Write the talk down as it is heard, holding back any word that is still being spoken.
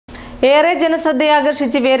ഏറെ ജനശ്രദ്ധയെ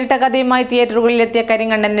ആകർഷിച്ച് വേറിട്ട കഥയുമായി തിയേറ്ററുകളിലെത്തിയ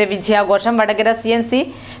കരിങ്കണ്ണന്റെ വിജയാഘോഷം വടകര CNC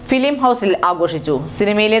ഫിലിം ഹൗസിൽ ആഘോഷിച്ചു.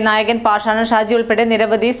 സിനിമയിലെ നായകൻ പാഷാണൻ ഷാജി ഉൾപ്പെടെ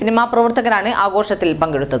നിരവധി സിനിമാ പ്രവർത്തകരാണ് ആഘോഷത്തിൽ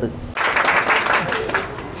പങ്കെടുത്തത്.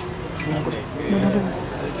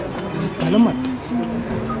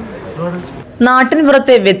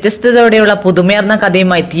 നാട്ടിൻപുറത്തെ വ്യത്യസ്തതയോടെയുള്ള പുതുമയാർന്ന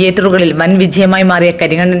കഥയുമായി തിയേറ്ററുകളിൽ വൻ വിജയമായി മാറിയ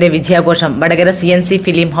കരിങ്കണ്ണന്റെ വിജയാഘോഷം വടകര CNC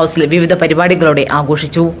ഫിലിം ഹൗസിൽ വിവിധ പരിപാടികളോടെ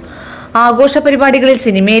ആഘോഷിച്ചു. ആഘോഷ പരിപാടികളിൽ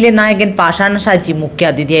സിനിമയിലെ നായകൻ പാഷാണൻ ഷാജി മുഖ്യ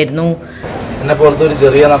അതിഥിയായിരുന്നു. എന്നെ പോലത്തെ ഒരു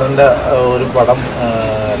ചെറിയ നടൻ്റെ ഒരു പടം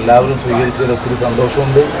എല്ലാവരും സ്വീകരിച്ചതിൽ ഒത്തിരി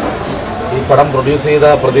സന്തോഷമുണ്ട്. ഈ പടം പ്രൊഡ്യൂസ് ചെയ്ത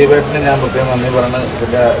പ്രദീപേട്ടന് ഞാൻ പ്രത്യേകം നന്ദി പറയുന്നത്.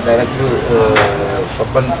 ഇതിൻ്റെ ഡയറക്ടർ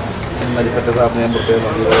പപ്പൻ മരിപ്പറ്റ സാറിന് ഞാൻ പ്രത്യേകം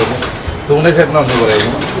നന്ദി പറയുന്നു. സുഗുണേഷേട്ടന് നന്ദി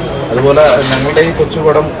പറയുന്നു. അതുപോലെ ഞങ്ങളുടെ ഈ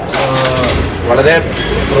കൊച്ചുപടം വളരെ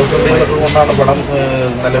പ്രതിസന്ധികളൊക്കെ കൊണ്ടാണ് പടം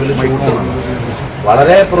നിലവിൽ ഷൂട്ട്.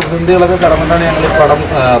 വളരെ പ്രതിസന്ധികളൊക്കെ കടന്നുകൊണ്ടാണ് ഞങ്ങൾ ഈ പടം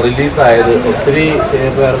റിലീസായത്. ഒത്തിരി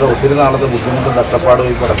പേരുടെ ഒത്തിരി നാളത്തെ ബുദ്ധിമുട്ടും കഷ്ടപ്പാടും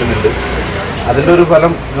ഈ പടത്തിനുണ്ട്. അതിൻ്റെ ഒരു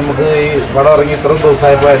ഫലം നമുക്ക് ഈ പടം ഇറങ്ങി ഇത്രയും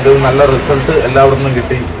ദിവസമായപ്പോൾ അതിൻ്റെ ഒരു നല്ല റിസൾട്ട് എല്ലായിടത്തു നിന്നും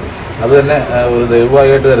കിട്ടി. അത് തന്നെ ഒരു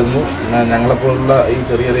ദൈവമായിട്ട് കരുതുന്നു. ഞങ്ങളെപ്പോലുള്ള ഈ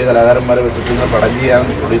ചെറിയ ചെറിയ കലാകാരന്മാരെ വെച്ചിട്ട് പടം ചെയ്യാൻ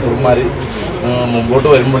പ്രൊഡ്യൂസർമാർ മുമ്പോട്ട്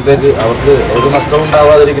വരുമ്പോഴത്തേക്ക് അവർക്ക് ഒരു നഷ്ടവും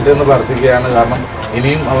ഉണ്ടാവാതിരിക്കട്ടെ എന്ന് പ്രാർത്ഥിക്കുകയാണ്. കാരണം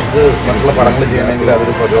ഇനിയും അവർക്ക് മറ്റുള്ള പടങ്ങൾ ചെയ്യണമെങ്കിൽ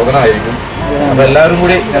അതൊരു പ്രചോദനമായിരിക്കും. അപ്പോൾ എല്ലാവരും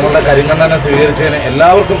കൂടി ഞങ്ങളുടെ കരിങ്കണ്ണനെ സ്വീകരിച്ചതിന്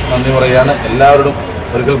എല്ലാവർക്കും നന്ദി പറയുകയാണ്. എല്ലാവരോടും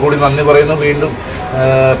ഒരിക്കൽ കൂടി നന്ദി പറയുന്നു. വീണ്ടും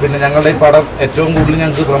പിന്നെ ഞങ്ങളുടെ ഈ പടം ഏറ്റവും കൂടുതൽ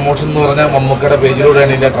ഞങ്ങൾക്ക് പ്രൊമോഷൻ എന്ന് പറഞ്ഞാൽ മമ്മൂക്കയുടെ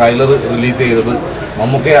പേജിലൂടെയാണ് ഇതിൻ്റെ ട്രെയിലർ റിലീസ് ചെയ്തത്.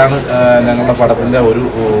 മമ്മൂക്കയാണ് ഞങ്ങളുടെ പടത്തിൻ്റെ ഒരു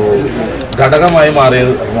ഘടകമായി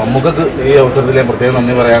മാറിയത്. മമ്മൂക്കക്ക് ഈ അവസരത്തിൽ പ്രത്യേകം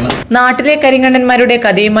നന്ദി പറയാണ്. നാട്ടിലെ കരിങ്കണ്ണന്മാരുടെ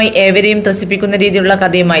കഥയുമായി ഏവരെയും ത്രസിപ്പിക്കുന്ന രീതിയിലുള്ള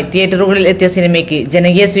കഥയുമായി തിയേറ്ററുകളിൽ എത്തിയ സിനിമയ്ക്ക്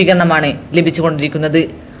ജനകീയ സ്വീകരണമാണ് ലഭിച്ചുകൊണ്ടിരിക്കുന്നത്.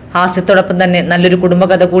 ഹാസ്യത്തോടൊപ്പം തന്നെ നല്ലൊരു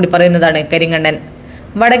കുടുംബകഥ കൂടി പറയുന്നതാണ് കരിങ്കണ്ണൻ.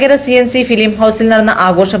 വടകര CNC ഫിലിം ഹൗസിൽ നടന്ന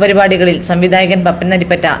ആഘോഷ പരിപാടികളിൽ സംവിധായകൻ പപ്പൻ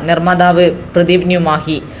നരിപ്പറ്റ, നിർമ്മാതാവ് പ്രദീപ്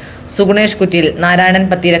ന്യൂമാഹി, സുഗുണേഷ് കുറ്റിൽ, നാരായണൻ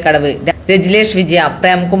പത്തീരക്കടവ്, രജിലേഷ് വിജയ,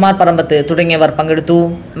 പ്രേംകുമാർ പറമ്പത്ത് തുടങ്ങിയവർ പങ്കെടുത്തു.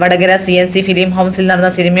 വടകര CNC ഫിലിം ഹൗസിൽ നടന്ന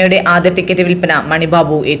സിനിമയുടെ ആദ്യ ടിക്കറ്റ് വിൽപ്പന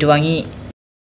മണിബാബു ഏറ്റുവാങ്ങി.